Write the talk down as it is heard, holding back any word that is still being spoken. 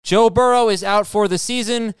Joe Burrow is out for the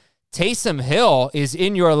season. Taysom Hill is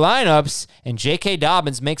in your lineups, and J.K.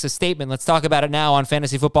 Dobbins makes a statement. Let's talk about it now on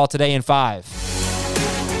Fantasy Football Today in 5.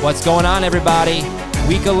 What's going on, everybody?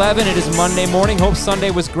 Week 11, it is Monday morning. Hope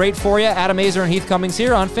Sunday was great for you. Adam Azer and Heath Cummings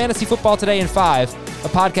here on Fantasy Football Today in 5, a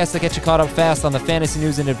podcast that gets you caught up fast on the fantasy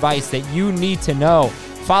news and advice that you need to know.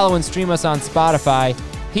 Follow and stream us on Spotify.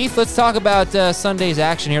 Heath, let's talk about Sunday's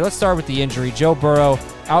action here. Let's start with the injury. Joe Burrow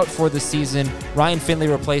out for the season. Ryan Finley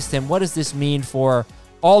replaced him. What does this mean for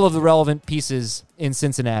all of the relevant pieces in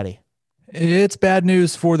Cincinnati? It's bad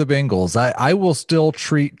news for the Bengals. I will still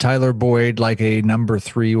treat Tyler Boyd like a number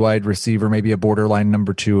 3 wide receiver, maybe a borderline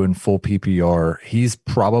number 2 in full PPR. He's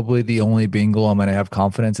probably the only Bengal I'm going to have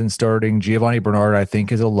confidence in starting. Giovanni Bernard, I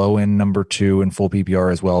think, is a low-end number 2 in full PPR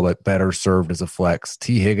as well, but better served as a flex.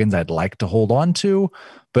 T. Higgins, I'd like to hold on to,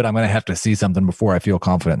 but I'm going to have to see something before I feel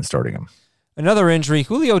confident in starting him. Another injury,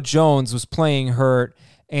 Julio Jones was playing hurt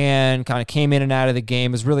and kind of came in and out of the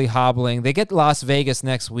game, is really hobbling. They get Las Vegas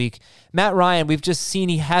next week. Matt Ryan, we've just seen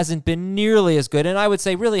he hasn't been nearly as good, and I would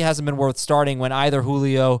say really hasn't been worth starting when either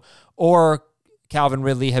Julio or Calvin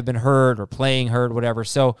Ridley have been hurt or playing hurt, whatever.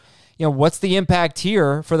 So, what's the impact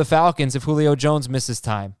here for the Falcons if Julio Jones misses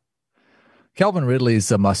time? Calvin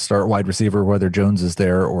Ridley's a must-start wide receiver, whether Jones is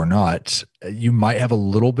there or not. You might have a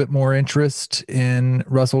little bit more interest in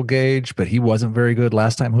Russell Gage, but he wasn't very good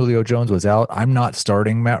last time Julio Jones was out. I'm not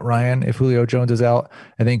starting Matt Ryan if Julio Jones is out.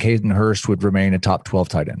 I think Hayden Hurst would remain a top 12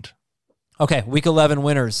 tight end. Okay, Week 11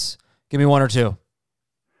 winners. Give me one or two.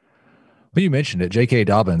 Well, you mentioned it, J.K.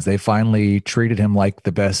 Dobbins. They finally treated him like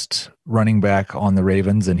the best running back on the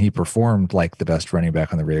Ravens, and he performed like the best running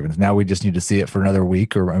back on the Ravens. Now we just need to see it for another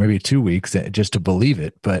week or maybe 2 weeks just to believe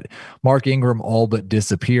it. But Mark Ingram all but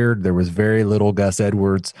disappeared. There was very little Gus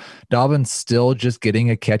Edwards. Dobbins still just getting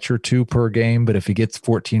a catch or two per game, but if he gets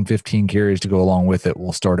 14, 15 carries to go along with it,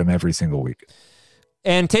 we'll start him every single week.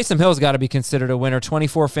 And Taysom Hill's got to be considered a winner.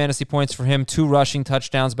 24 fantasy points for him, 2 rushing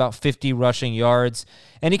touchdowns, about 50 rushing yards.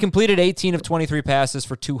 And he completed 18 of 23 passes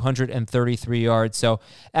for 233 yards. So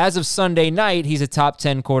as of Sunday night, he's a top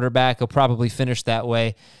 10 quarterback. He'll probably finish that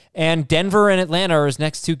way. And Denver and Atlanta are his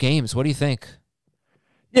next 2 games. What do you think?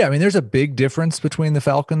 Yeah, I mean, there's a big difference between the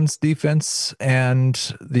Falcons defense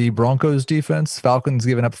and the Broncos defense. Falcons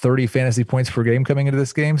giving up 30 fantasy points per game coming into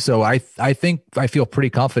this game. So I think I feel pretty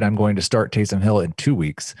confident I'm going to start Taysom Hill in 2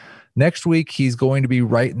 weeks. Next week, he's going to be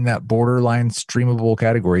right in that borderline streamable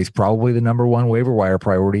category. He's probably the number 1 waiver wire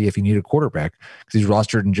priority if you need a quarterback because he's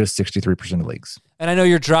rostered in just 63% of leagues. And I know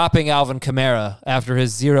you're dropping Alvin Kamara after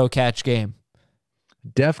his 0-catch game.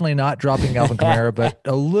 Definitely not dropping Alvin Kamara, but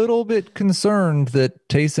a little bit concerned that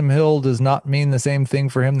Taysom Hill does not mean the same thing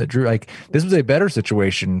for him that Drew. Like, this was a better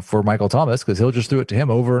situation for Michael Thomas because Hill just threw it to him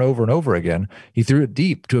over and over and over again. He threw it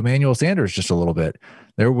deep to Emmanuel Sanders just a little bit.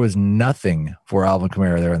 There was nothing for Alvin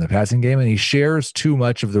Kamara there in the passing game, and he shares too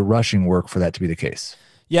much of the rushing work for that to be the case.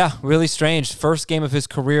 Yeah, really strange. First game of his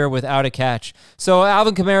career without a catch. So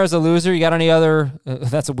Alvin Kamara's a loser. You got any other,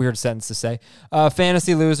 that's a weird sentence to say,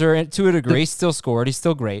 fantasy loser to a degree, still scored. He's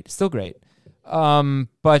still great.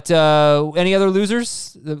 But any other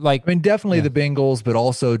losers? Definitely the Bengals, but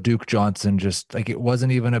also Duke Johnson. Just like it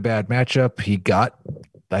wasn't even a bad matchup. He got,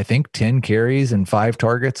 I think, 10 carries and 5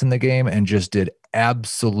 targets in the game and just did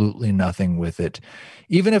absolutely nothing with it.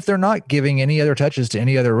 Even if they're not giving any other touches to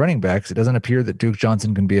any other running backs, it doesn't appear that Duke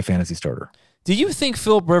Johnson can be a fantasy starter. Do you think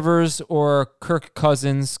Philip Rivers or Kirk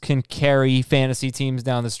Cousins can carry fantasy teams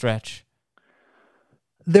down the stretch?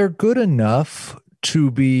 They're good enough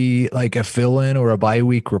to be like a fill-in or a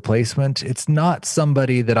bye-week replacement. It's not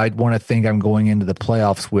somebody that I'd want to think I'm going into the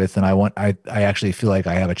playoffs with, and I actually feel like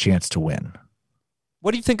I have a chance to win.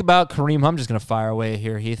 What do you think about Kareem Hunt? I'm just going to fire away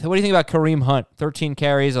here, Heath. What do you think about Kareem Hunt? 13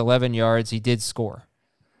 carries, 11 yards. He did score.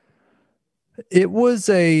 It was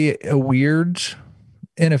a weird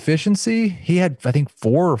inefficiency. He had, I think,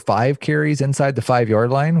 4 or 5 carries inside the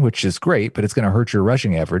 5-yard line, which is great, but it's going to hurt your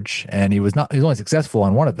rushing average. And he was only successful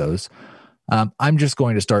on one of those. I'm just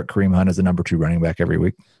going to start Kareem Hunt as a number 2 running back every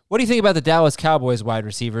week. What do you think about the Dallas Cowboys wide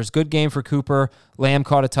receivers? Good game for Cooper. Lamb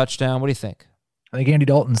caught a touchdown. What do you think? I think Andy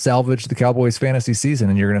Dalton salvaged the Cowboys fantasy season,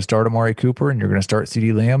 and you're going to start Amari Cooper, and you're going to start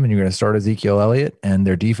CeeDee Lamb, and you're going to start Ezekiel Elliott, and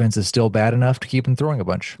their defense is still bad enough to keep them throwing a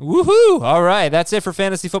bunch. Woohoo! All right, that's it for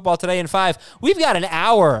Fantasy Football Today in 5. We've got an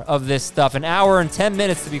hour of this stuff, an hour and 10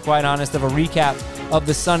 minutes, to be quite honest, of a recap of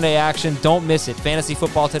the Sunday action. Don't miss it. Fantasy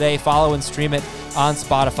Football Today. Follow and stream it on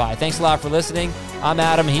Spotify. Thanks a lot for listening. I'm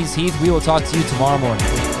Adam. He's Heath. We will talk to you tomorrow morning.